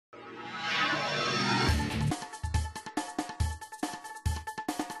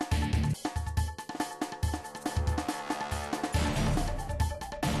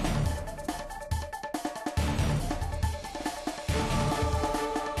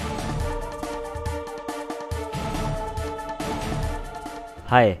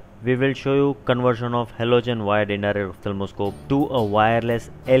Hi, we will show you conversion of halogen-wired indirect ophthalmoscope to a wireless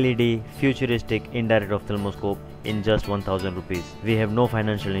LED futuristic indirect ophthalmoscope in just 1000 rupees. We have no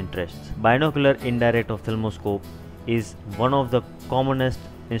financial interests. Binocular indirect ophthalmoscope is one of the commonest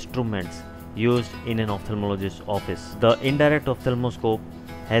instruments used in an ophthalmologist's office. The indirect ophthalmoscope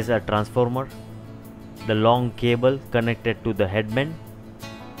has a transformer, the long cable connected to the headband,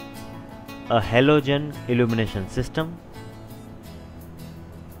 a halogen illumination system,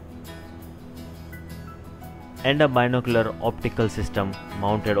 and a binocular optical system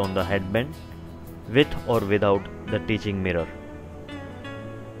mounted on the headband with or without the teaching mirror.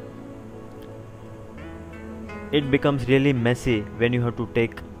 It becomes really messy when you have to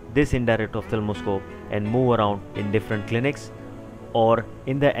take this indirect ophthalmoscope and move around in different clinics or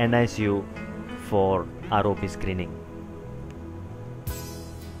in the NICU for ROP screening.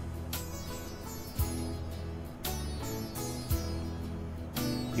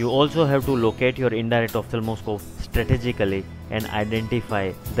 You also have to locate your indirect ophthalmoscope strategically and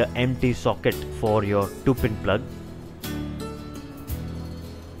identify the empty socket for your 2-pin plug.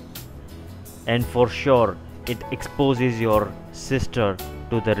 And for sure, it exposes your sister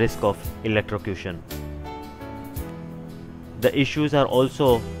to the risk of electrocution. The issues are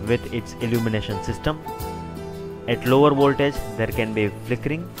also with its illumination system. At lower voltage, there can be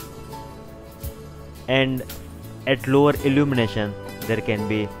flickering, and at lower illumination, there can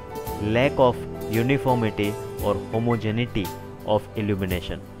be lack of uniformity or homogeneity of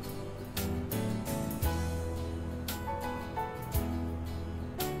illumination.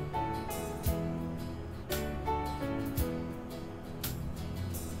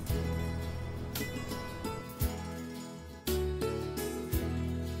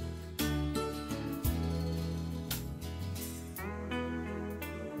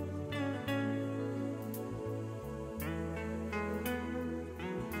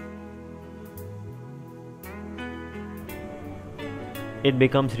 It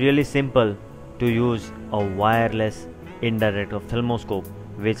becomes really simple to use a wireless indirect ophthalmoscope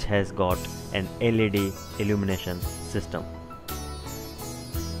which has got an LED illumination system.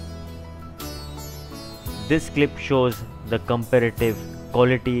 This clip shows the comparative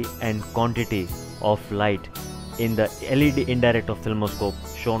quality and quantity of light in the LED indirect ophthalmoscope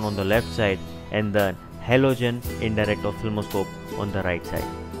shown on the left side and the halogen indirect ophthalmoscope on the right side.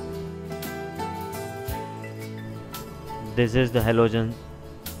 This is the halogen,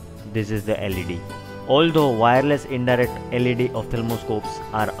 this is the LED. Although wireless indirect LED ophthalmoscopes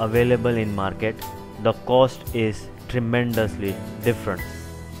are available in market, the cost is tremendously different.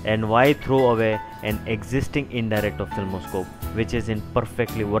 And why throw away an existing indirect ophthalmoscope which is in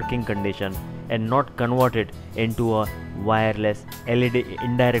perfectly working condition and not convert it into a wireless LED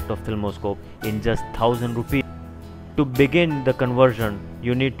indirect ophthalmoscope in just 1000 rupees? To begin the conversion,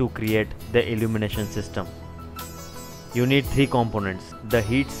 you need to create the illumination system. You need 3 components: the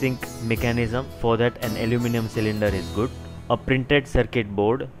heat sink mechanism, for that an aluminum cylinder is good, a printed circuit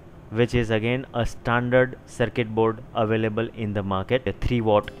board which is again a standard circuit board available in the market, a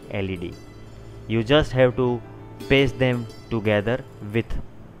 3-watt LED. You just have to paste them together with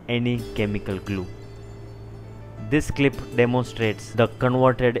any chemical glue. This clip demonstrates the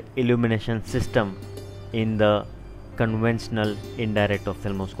converted illumination system in the conventional indirect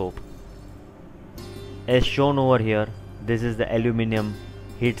ophthalmoscope. As shown over here, this is the aluminum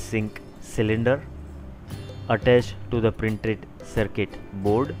heat sink cylinder attached to the printed circuit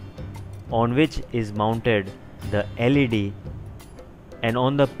board on which is mounted the LED, and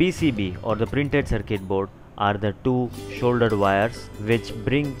on the PCB or the printed circuit board are the 2 shouldered wires which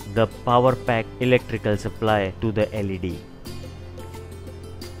bring the power pack electrical supply to the LED.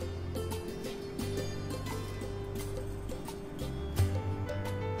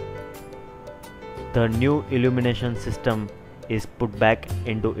 The new illumination system is put back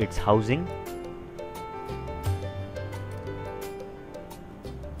into its housing.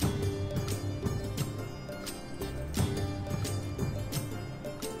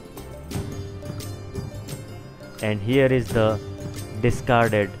 And here is the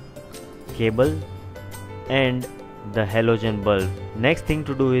discarded cable and the halogen bulb. Next thing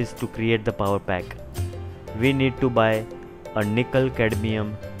to do is to create the power pack. We need to buy a nickel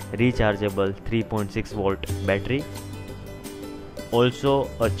cadmium rechargeable 3.6 volt battery, also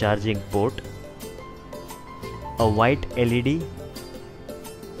a charging port, a white LED,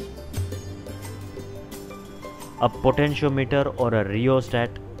 a potentiometer or a rheostat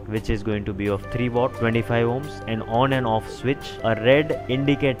which is going to be of 3 watt 25 ohms, an on and off switch, a red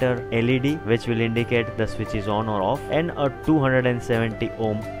indicator LED which will indicate the switch is on or off, and a 270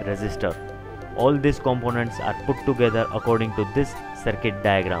 ohm resistor. All these components are put together according to this circuit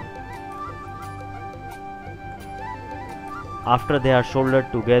diagram. After they are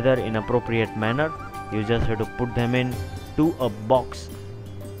soldered together in appropriate manner, you just have to put them in to a box,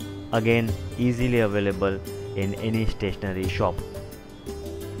 again easily available in any stationery shop,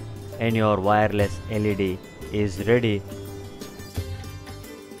 and your wireless LED is ready.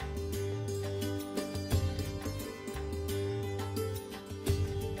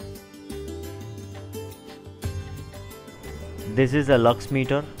 This is a lux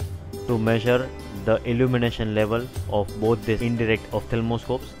meter to measure the illumination level of both these indirect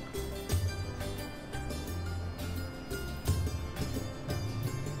ophthalmoscopes.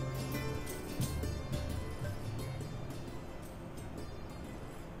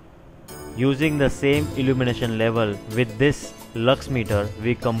 Using the same illumination level with this lux meter,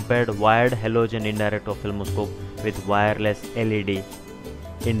 we compared wired halogen indirect ophthalmoscope with wireless LED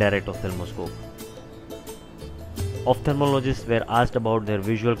indirect ophthalmoscope. Ophthalmologists were asked about their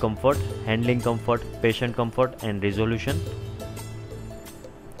visual comfort, handling comfort, patient comfort and resolution.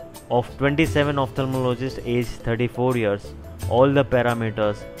 Of 27 ophthalmologists aged 34 years, all the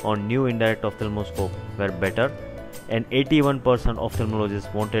parameters on new indirect ophthalmoscope were better, and 81%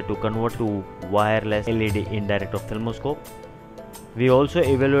 ophthalmologists wanted to convert to wireless LED indirect ophthalmoscope. We also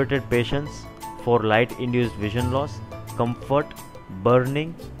evaluated patients for light-induced vision loss, comfort,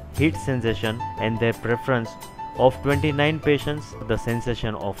 burning, heat sensation and their preference. Of 29 patients, the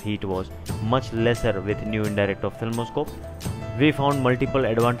sensation of heat was much lesser with new indirect ophthalmoscope. We found multiple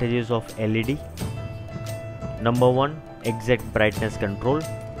advantages of LED. Number 1, exact brightness control.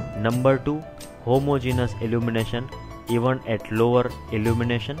 Number 2, homogeneous illumination even at lower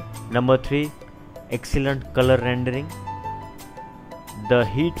illumination. Number 3, excellent color rendering. The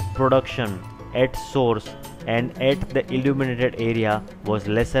heat production at source and at the illuminated area was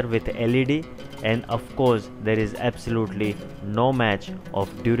lesser with LED, and of course there is absolutely no match of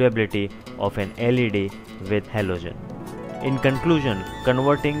durability of an LED with halogen. In conclusion,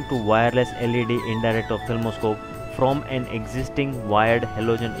 converting to wireless LED indirect ophthalmoscope from an existing wired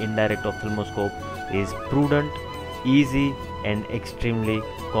halogen indirect ophthalmoscope is prudent, easy and extremely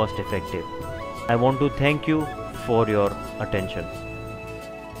cost effective. I want to thank you for your attention.